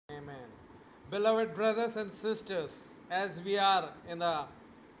Beloved brothers and sisters, as we are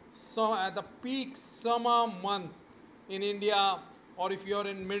at the peak summer month in India, or if you are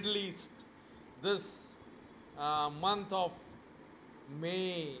in Middle East, this month of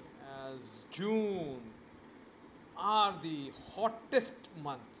May, as June, are the hottest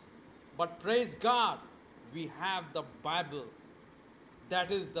month. But praise God, we have the Bible.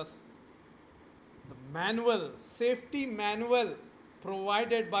 That is the manual, safety manual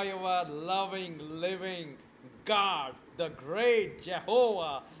provided by our loving, living God, the great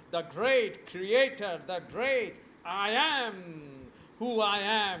Jehovah, the great Creator, the great I am who I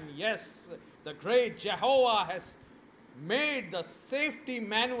am. Yes, the great Jehovah has made the safety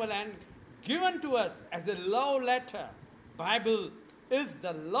manual and given to us as a love letter. Bible is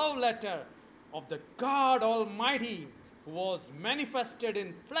the love letter of the God Almighty who was manifested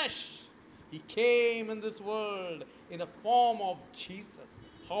in flesh. He came in this world in the form of Jesus.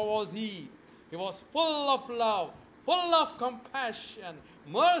 How was he? He was full of love, full of compassion,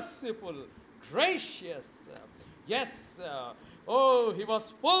 merciful, gracious. Yes, oh, he was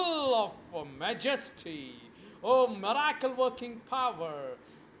full of majesty. Oh, miracle working power,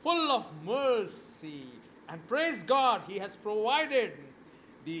 full of mercy. And praise God, he has provided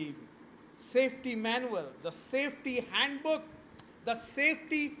the safety manual, the safety handbook, the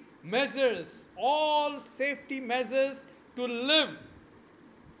safety measures, all safety measures to live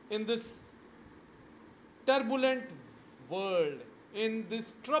in this turbulent world, in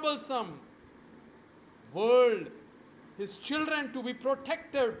this troublesome world. His children to be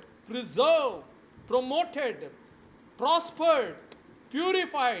protected, preserved, promoted, prospered,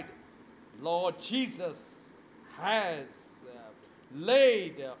 purified. Lord Jesus has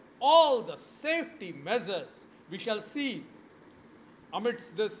laid all the safety measures. We shall see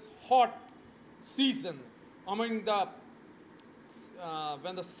amidst this hot season, among the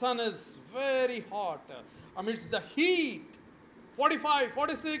when the sun is very hot, amidst the heat, 45,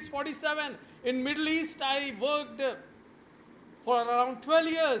 46, 47. In Middle East, I worked for around 12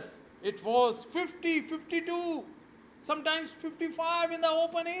 years. It was 50, 52, sometimes 55 in the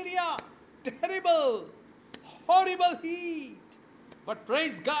open area. Terrible, horrible heat. But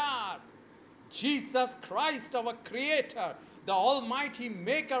praise God, Jesus Christ, our Creator, the Almighty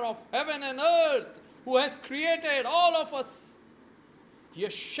Maker of heaven and earth, who has created all of us. He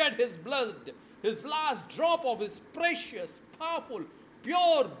has shed His blood, His last drop of His precious, powerful,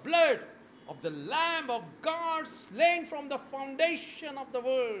 pure blood of the Lamb of God, slain from the foundation of the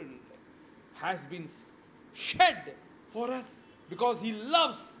world, has been shed for us because He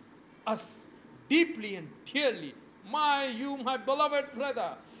loves us deeply and dearly. You, my beloved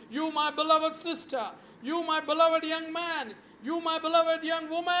brother, you, my beloved sister, you, my beloved young man, you, my beloved young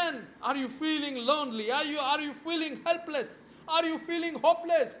woman, are you feeling lonely? Are you feeling helpless? Are you feeling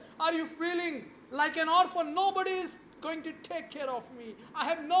hopeless? Are you feeling like an orphan? Nobody is going to take care of me. I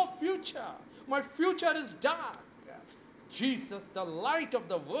have no future. My future is dark. Jesus, the light of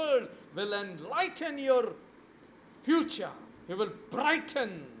the world, will enlighten your future. He will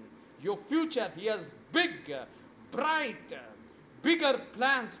brighten your future. He has big, bright, bigger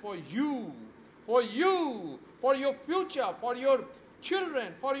plans for you, for your future, for your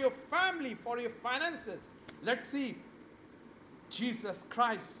children, for your family, for your finances. Let's see. Jesus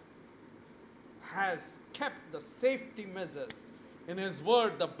Christ has kept the safety measures in His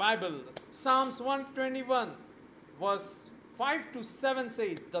Word, the Bible. Psalms 121 verse 5 to 7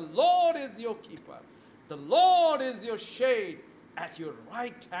 says, "The Lord is your keeper. The Lord is your shade at your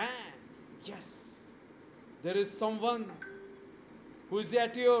right hand." Yes, there is someone who is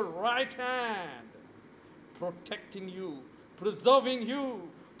at your right hand, protecting you, preserving you,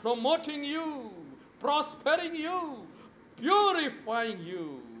 promoting you, prospering you, purifying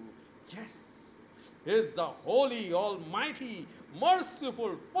you. Yes, He is the holy, almighty,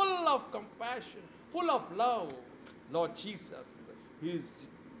 merciful, full of compassion, full of love. Lord Jesus, He is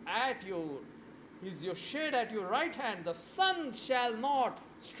your shade at your right hand. The sun shall not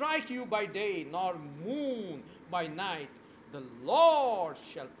strike you by day, nor moon by night. The Lord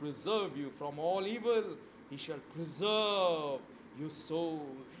shall preserve you from all evil. He shall preserve your soul.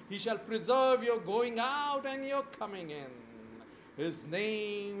 He shall preserve your going out and your coming in. His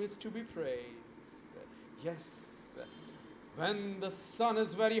name is to be praised. Yes, when the sun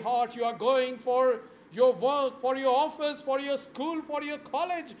is very hot, you are going for your work, for your office, for your school, for your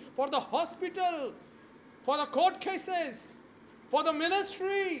college, for the hospital, for the court cases, for the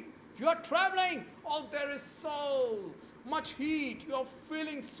ministry. You are traveling. Oh, there is so much heat. You are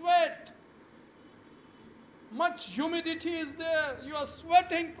feeling sweat. Much humidity is there. You are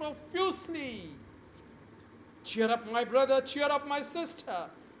sweating profusely. Cheer up, my brother. Cheer up, my sister.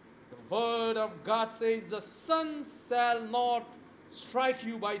 The word of God says, the sun shall not strike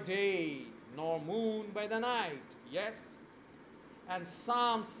you by day, nor moon by the night. Yes. And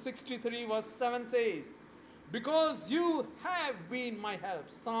Psalm 63 verse 7 says, because you have been my help.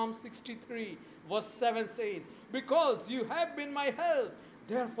 Psalm 63 verse 7 says, because you have been my help,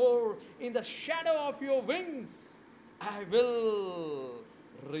 therefore in the shadow of your wings I will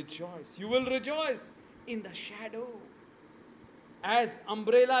rejoice. You will rejoice in the shadow. As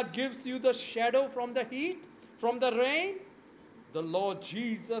umbrella gives you the shadow from the heat, from the rain, the Lord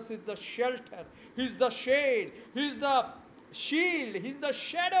Jesus is the shelter. He's the shade. He's the shield. He's the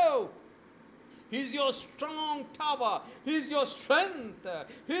shadow. He's your strong tower. He's your strength.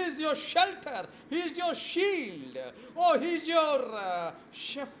 He's your shelter. He's your shield. Oh, He's your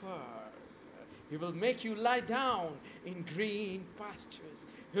shepherd. He will make you lie down in green pastures.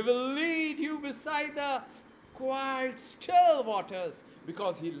 He will lead you beside the quiet, still waters,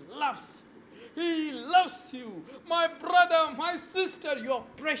 because He loves you. He loves you. My brother, my sister, you are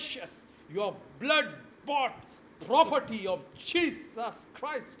precious. You are blood-bought property of Jesus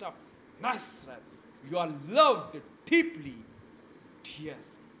Christ of Nazareth. You are loved deeply, dearly.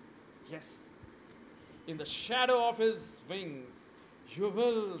 Yes. In the shadow of His wings, you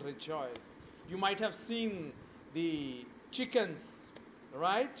will rejoice. You might have seen the chickens,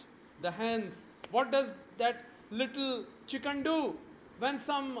 right? The hens. What does that little chicken do when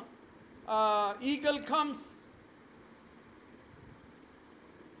some eagle comes?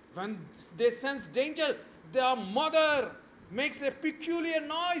 When they sense danger, their mother makes a peculiar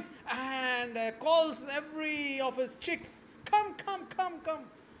noise and calls every of his chicks, come, come, come, come.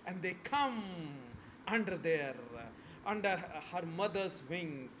 And they come under her mother's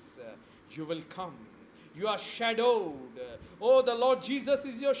wings. You will come. You are shadowed. Oh, the Lord Jesus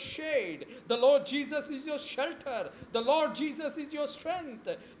is your shade. The Lord Jesus is your shelter. The Lord Jesus is your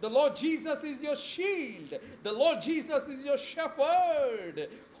strength. The Lord Jesus is your shield. The Lord Jesus is your shepherd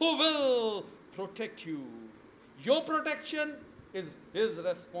who will protect you. Your protection is His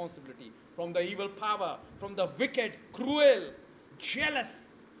responsibility from the evil power, from the wicked, cruel,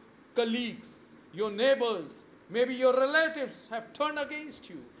 jealous colleagues, your neighbors, maybe your relatives have turned against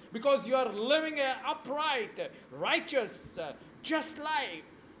you because you are living an upright, righteous, just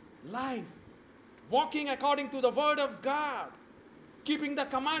life, walking according to the word of God, keeping the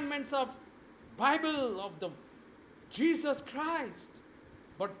commandments of Bible of the Jesus Christ.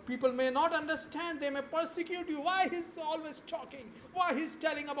 But people may not understand. They may persecute you. Why He's always talking? Why He's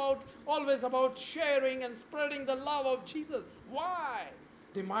telling always about sharing and spreading the love of Jesus? Why?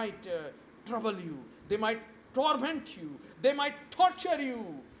 They might trouble you. They might torment you. They might torture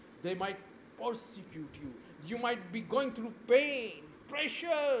you. They might persecute you. You might be going through pain,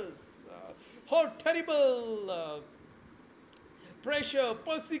 pressures, terrible pressure,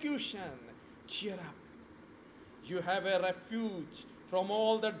 persecution. Cheer up. You have a refuge from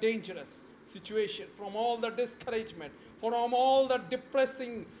all the dangerous situation, from all the discouragement, from all the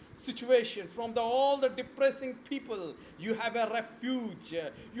depressing situation, from all the depressing people. You have a refuge.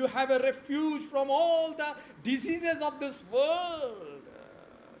 You have a refuge from all the diseases of this world.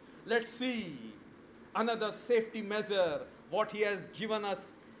 Let's see another safety measure, what He has given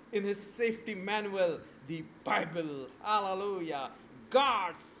us in His safety manual, the Bible. Hallelujah.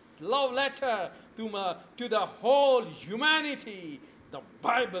 God's love letter to the whole humanity. The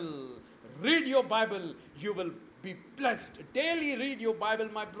Bible. Read your Bible. You will be blessed. Daily read your Bible,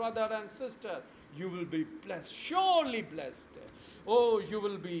 my brother and sister. You will be blessed. Surely blessed. Oh, you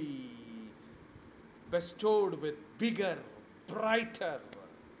will be bestowed with bigger, brighter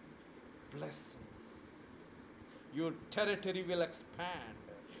blessings. Your territory will expand.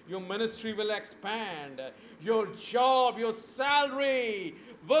 Your ministry will expand. Your job, your salary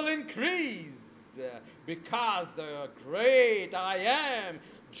will increase, because the great I am,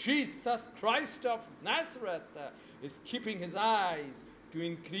 Jesus Christ of Nazareth, is keeping His eyes to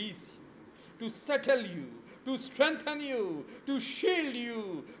increase you, to settle you, to strengthen you, to shield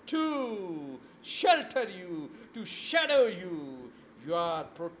you, to shelter you, to shadow you. You are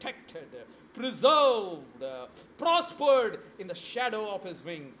protected, preserved, prospered in the shadow of His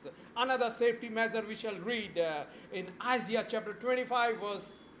wings. Another safety measure we shall read in Isaiah chapter 25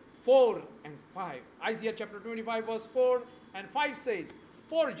 verse 4 and 5. Isaiah chapter 25 verse 4 and 5 says,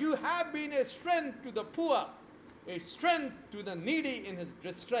 for you have been a strength to the poor, a strength to the needy in his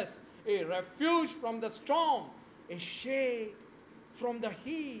distress, a refuge from the storm, a shade from the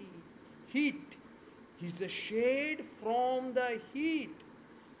heat. He's a shade from the heat.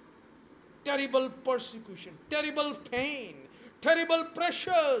 Terrible persecution, terrible pain, terrible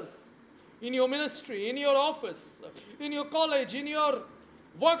pressures in your ministry, in your office, in your college, in your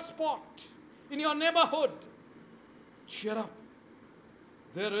work spot, in your neighborhood. Cheer up.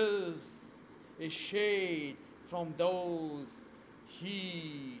 There is a shade from those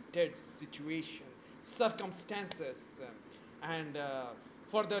heated situations, circumstances. And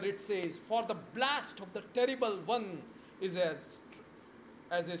further it says, for the blast of the terrible one is as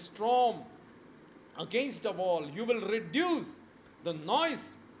a storm against a wall. You will reduce the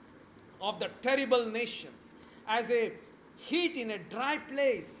noise of the terrible nations as a heat in a dry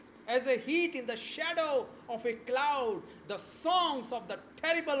place, as a heat in the shadow of a cloud. The songs of the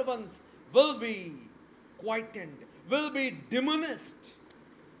terrible ones will be quietened, will be diminished.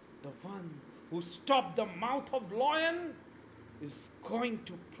 The one who stopped the mouth of lion is going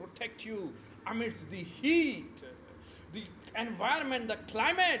to protect you amidst the heat, the environment, the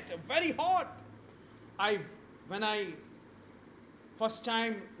climate, very hot. When I first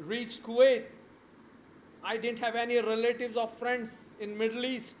time reached Kuwait, I didn't have any relatives or friends in Middle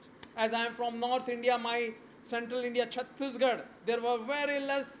East. As I am from North India, my Central India, Chhattisgarh, there were very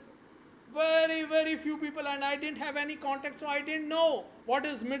few people, and I didn't have any contact, so I didn't know what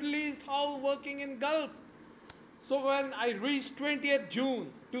is Middle East, how working in Gulf. So when I reached 20th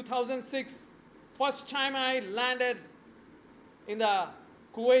June 2006, first time I landed in the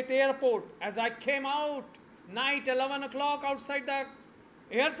Kuwait airport. As I came out, night 11 o'clock outside the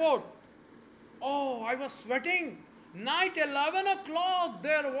airport, oh, I was sweating. Night 11 o'clock,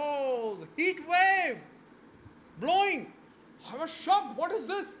 there was heat wave blowing. I was shocked. What is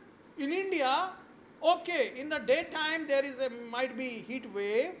this? In India, okay, in the daytime there is might be heat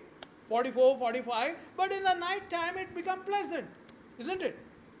wave, 44, 45, but in the night time it become pleasant, isn't it?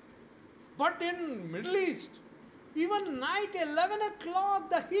 But in Middle East, even night 11 o'clock,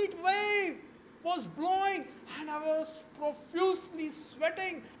 the heat wave was blowing and I was profusely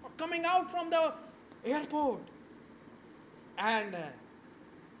sweating coming out from the airport. And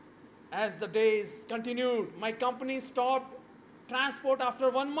as the days continued, my company stopped transport after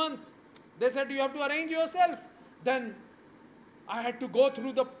 1 month. They said you have to arrange yourself. Then I had to go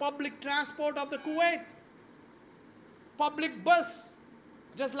through the public transport of the Kuwait. Public bus.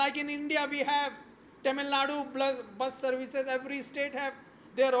 Just like in India we have Tamil Nadu bus services. Every state have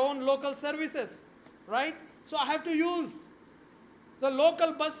their own local services. Right? So I have to use the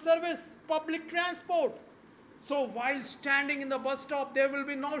local bus service, public transport. So while standing in the bus stop, there will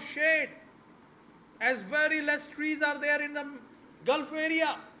be no shade, as very less trees are there in the Gulf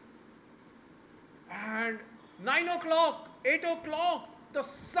area. And 9 o'clock, 8 o'clock, the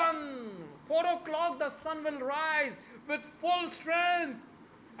sun, 4 o'clock, the sun will rise with full strength.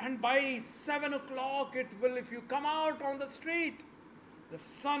 And by 7 o'clock, it will, if you come out on the street, the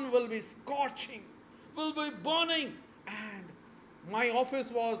sun will be scorching, will be burning. And my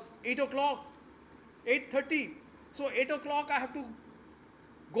office was 8 o'clock. 8:30. So 8 o'clock I have to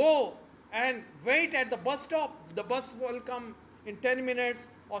go and wait at the bus stop. The bus will come in 10 minutes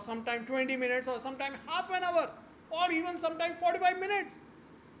or sometime 20 minutes or sometime half an hour or even sometime 45 minutes.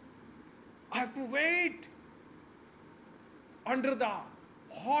 I have to wait under the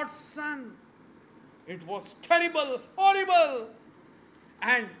hot sun. It was terrible, horrible.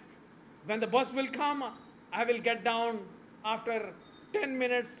 And when the bus will come, I will get down after 10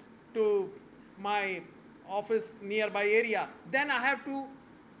 minutes to my office nearby area. Then I have to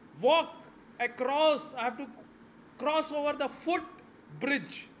walk across, I have to cross over the foot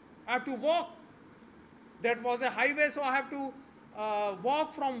bridge. I have to walk. That was a highway, so I have to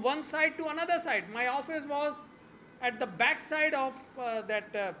walk from one side to another side. My office was at the back side of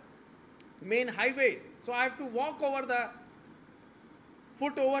that main highway. So I have to walk over the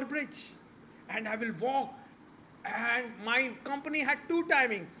foot over bridge. And I will walk. And my company had two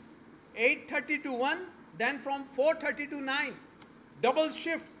timings. 8:30 to 1, then from 4:30 to 9. Double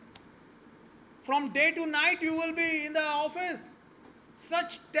shifts. From day to night you will be in the office.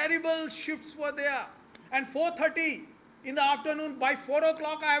 Such terrible shifts were there. And 4:30 in the afternoon, by 4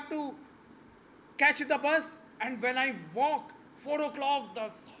 o'clock I have to catch the bus. And when I walk, 4 o'clock, the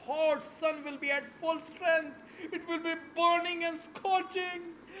hot sun will be at full strength. It will be burning and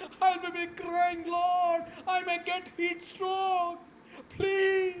scorching. I will be crying, Lord, I may get heat stroke.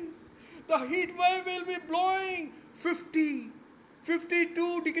 Please. The heat wave will be blowing 50,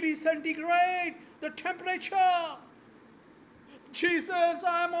 52 degrees centigrade, the temperature. Jesus,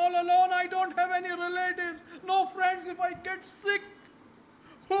 I am all alone. I don't have any relatives, no friends. If I get sick,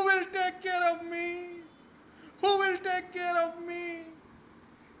 who will take care of me? Who will take care of me?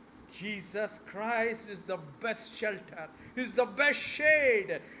 Jesus Christ is the best shelter. He is the best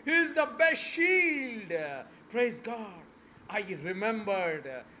shade. He is the best shield. Praise God. I remembered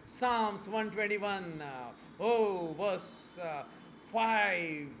Psalms 121, verse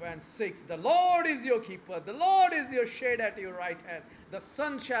 5 and 6. The Lord is your keeper. The Lord is your shade at your right hand. The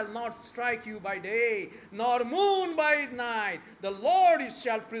sun shall not strike you by day, nor moon by night. The Lord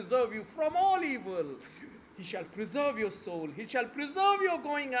shall preserve you from all evil. He shall preserve your soul. He shall preserve your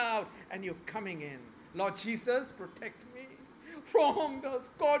going out and your coming in. Lord Jesus, protect me from the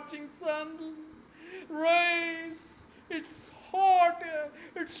scorching sun rays. It's hot.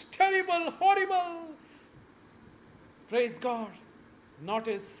 It's terrible, horrible. Praise God. Not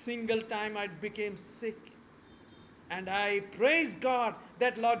a single time I became sick. And I praise God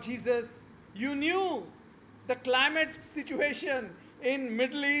that, Lord Jesus, you knew the climate situation in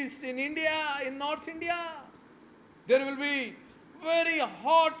Middle East, in India, in North India. There will be very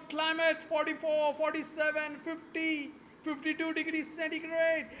hot climate, 44, 47, 50, 52 degrees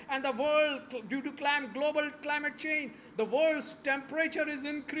centigrade. And the world, due to global climate change, the world's temperature is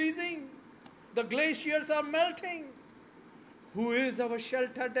increasing. The glaciers are melting. Who is our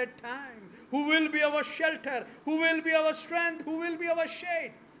shelter at that time? Who will be our shelter? Who will be our strength? Who will be our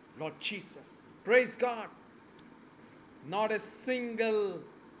shade? Lord Jesus. Praise God. Not a single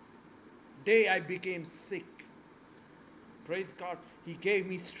day I became sick. Praise God. He gave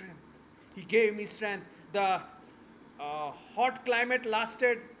me strength. He gave me strength. The hot climate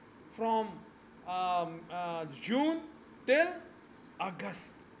lasted from June till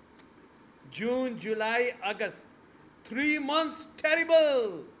August. June, July, August. 3 months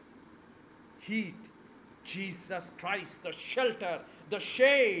terrible heat. Jesus Christ, the shelter, the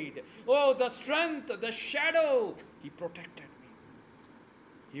shade, oh, the strength, the shadow. He protected me.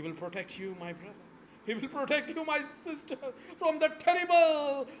 He will protect you, my brother. He will protect you, my sister, from the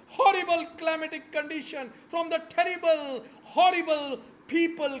terrible, horrible climatic condition, from the terrible, horrible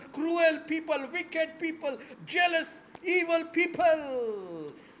people, cruel people, wicked people, jealous, evil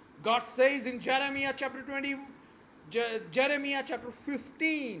people. God says in Jeremiah chapter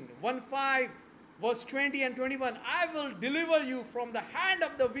 15, 1:5, verse 20 and 21, I will deliver you from the hand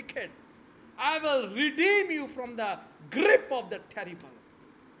of the wicked. I will redeem you from the grip of the terrible.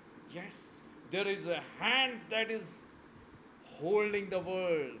 Yes, there is a hand that is holding the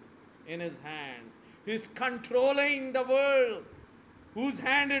world in his hands. He is controlling the world. Whose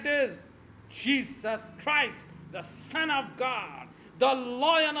hand it is? Jesus Christ, the Son of God, the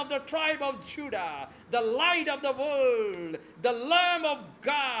Lion of the tribe of Judah, the light of the world, the Lamb of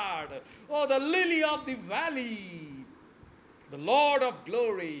God, oh, the lily of the valley, the Lord of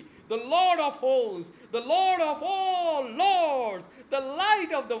glory, the Lord of hosts, the Lord of all lords, the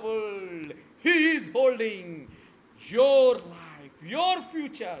light of the world. He is holding your life, your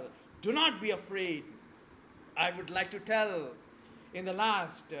future. Do not be afraid. I would like to tell in the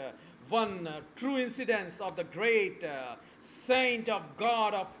last one true incidence of the great saint of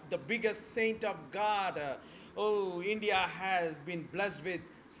God, of the biggest saint of God. India has been blessed with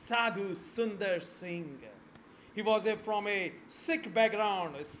Sadhu Sundar Singh. He was from a Sikh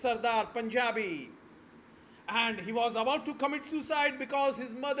background, a Sardar Punjabi. And he was about to commit suicide because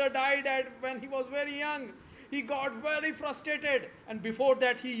his mother died when he was very young. He got very frustrated. And before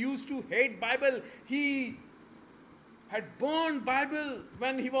that, he used to hate Bible. He had burned Bible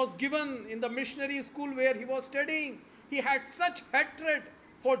when he was given in the missionary school where he was studying. He had such hatred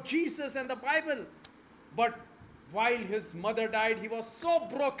for Jesus and the Bible. But while his mother died, he was so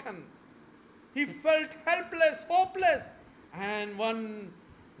broken. He felt helpless, hopeless. And one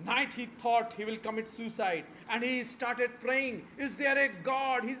night he thought he will commit suicide. And he started praying, is there a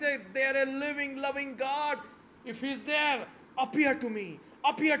God? Is there a living, loving God? If he's there, appear to me.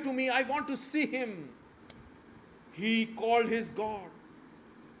 Appear to me. I want to see him. He called his God,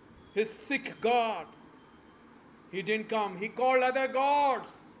 his sick God. He didn't come. He called other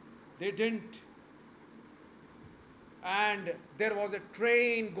gods. They didn't. And there was a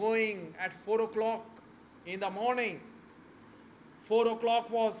train going at 4 o'clock in the morning. 4 o'clock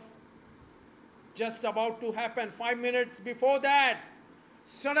was just about to happen. 5 minutes before that,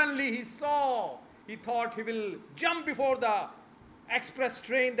 suddenly he thought he will jump before the express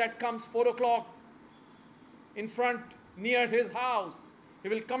train that comes 4 o'clock in front near his house. He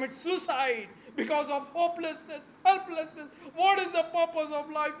will commit suicide because of hopelessness, helplessness. What is the purpose of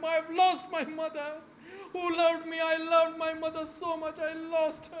life? I have lost my mother who loved me. I loved my mother so much. I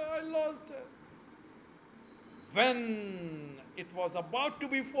lost her. When it was about to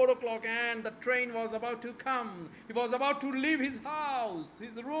be 4 o'clock and the train was about to come, he was about to leave his house,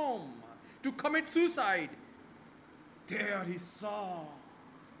 his room, to commit suicide. There he saw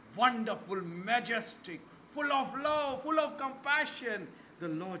wonderful, majestic, full of love, full of compassion, the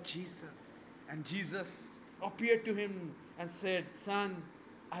Lord Jesus. And Jesus appeared to him and said, son,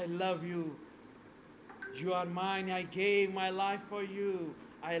 I love you. You are mine. I gave my life for you.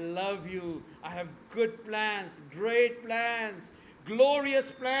 I love you. I have good plans, great plans, glorious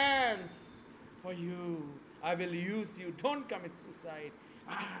plans for you. I will use you. Don't commit suicide.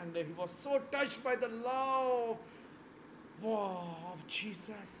 And he was so touched by the love of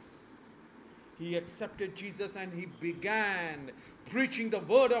Jesus. He accepted Jesus and he began preaching the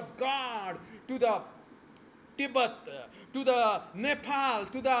word of God to the Tibet, to the Nepal,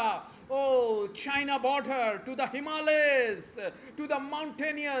 to the China border, to the Himalayas, to the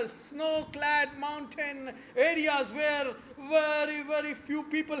mountainous, snow-clad mountain areas where very, very few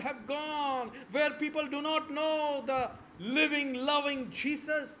people have gone, where people do not know the living, loving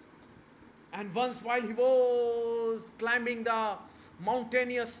Jesus. And once while he was climbing the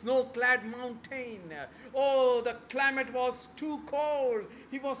mountainous, snow-clad mountain, the climate was too cold.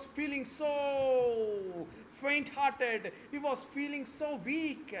 He was feeling so faint-hearted. He was feeling so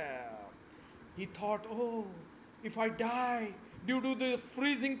weak. He thought, if I die due to the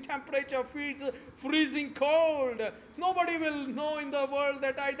freezing temperature, freezing cold, nobody will know in the world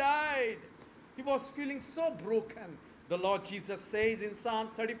that I died. He was feeling so broken. The Lord Jesus says in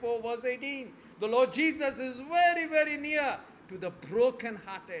Psalms 34 verse 18, the Lord Jesus is very, very near to the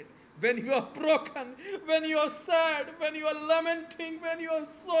broken-hearted. When you are broken, when you are sad, when you are lamenting, when you are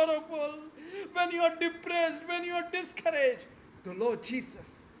sorrowful, when you are depressed, when you are discouraged, the Lord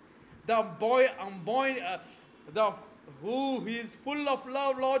Jesus, who is full of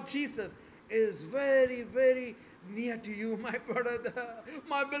love, Lord Jesus, is very, very near to you, my brother,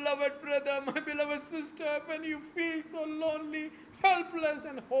 my beloved brother, my beloved sister. When you feel so lonely, helpless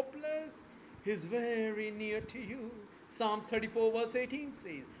and hopeless, He is very near to you. Psalms 34 verse 18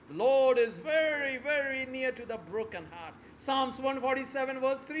 says, the Lord is very, very near to the broken heart. Psalms 147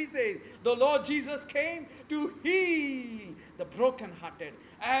 verse 3 says, the Lord Jesus came to heal the broken-hearted.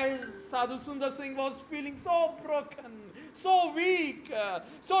 As Sadhu Sundar Singh was feeling so broken, so weak,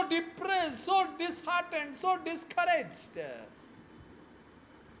 so depressed, so disheartened, so discouraged,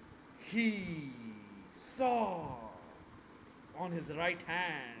 he saw on his right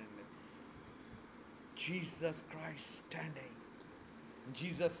hand Jesus Christ standing.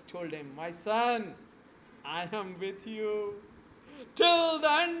 Jesus told him, my son, I am with you till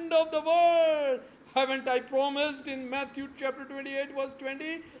the end of the world. Haven't I promised in Matthew chapter 28 verse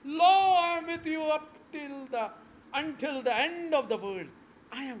 20? Lo, I am with you until the end of the world.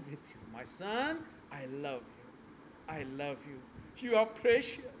 I am with you, my son. I love you. I love you. You are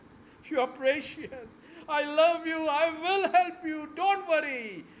precious. You are precious. I love you. I will help you. Don't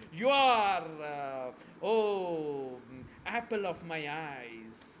worry. You are, apple of my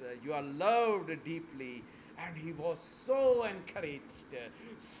eyes. You are loved deeply. And he was so encouraged,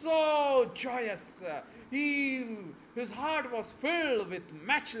 so joyous. His heart was filled with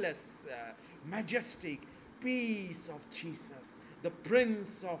matchless, majestic peace of Jesus, the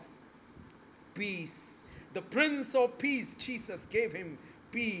Prince of Peace. The Prince of Peace, Jesus gave him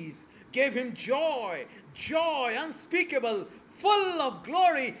peace, gave him joy, joy unspeakable, full of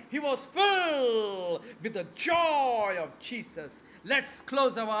glory. He was filled with the joy of Jesus. Let's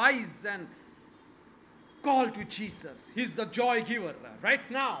close our eyes and call to Jesus. He's the joy giver right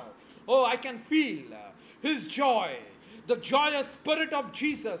now. Oh, I can feel His joy. The joyous spirit of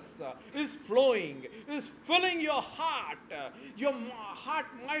Jesus is flowing, is filling your heart. Your heart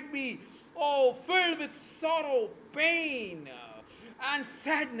might be filled with sorrow, pain, and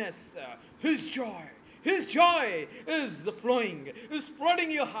sadness. His joy is flowing, is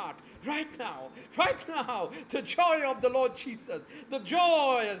flooding your heart right now, the joy of the Lord Jesus, the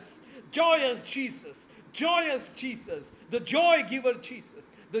joyous Jesus, the joy giver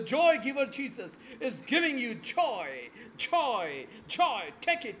Jesus is giving you joy.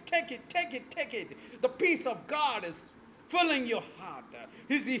 Take it. The peace of God is filling your heart.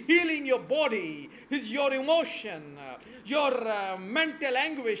 He's healing your body. He's your emotion, your mental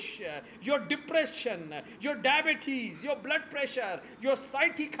anguish, your depression, your diabetes, your blood pressure, your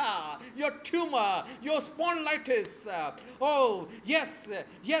sciatica, your tumor, your spondylitis.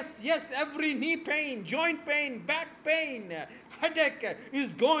 Yes, every knee pain, joint pain, back pain, headache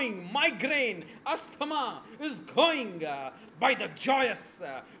is going, migraine, asthma is going by the joyous,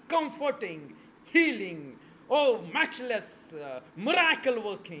 comforting, healing, matchless, miracle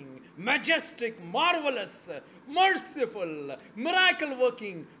working, majestic, marvelous, merciful, miracle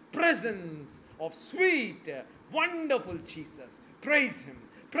working presence of sweet, wonderful Jesus. Praise Him.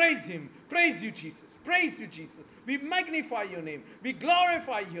 Praise you, Jesus. Praise you, Jesus. We magnify your name. We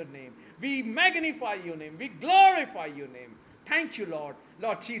glorify your name. We magnify your name. We glorify your name. Thank you, Lord.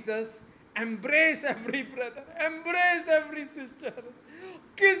 Lord Jesus, embrace every brother. Embrace every sister.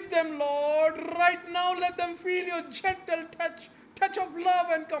 Kiss them, Lord. Right now, let them feel your gentle touch of love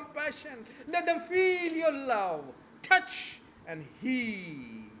and compassion. Let them feel your love, touch and heal.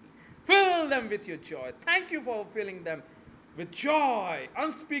 Fill them with your joy. Thank you for filling them with joy,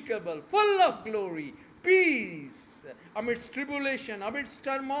 unspeakable, full of glory, peace, amidst tribulation, amidst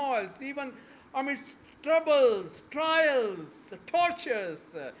turmoils, even amidst troubles, trials,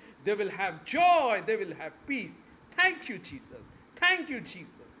 tortures. They will have joy, they will have peace. Thank you, Jesus. Thank you,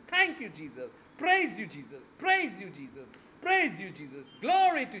 Jesus. Thank you, Jesus. Praise you, Jesus. Praise you, Jesus. Praise you, Jesus.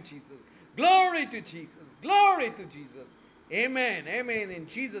 Glory to Jesus. Glory to Jesus. Glory to Jesus. Amen. Amen. In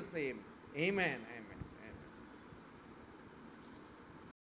Jesus' name. Amen.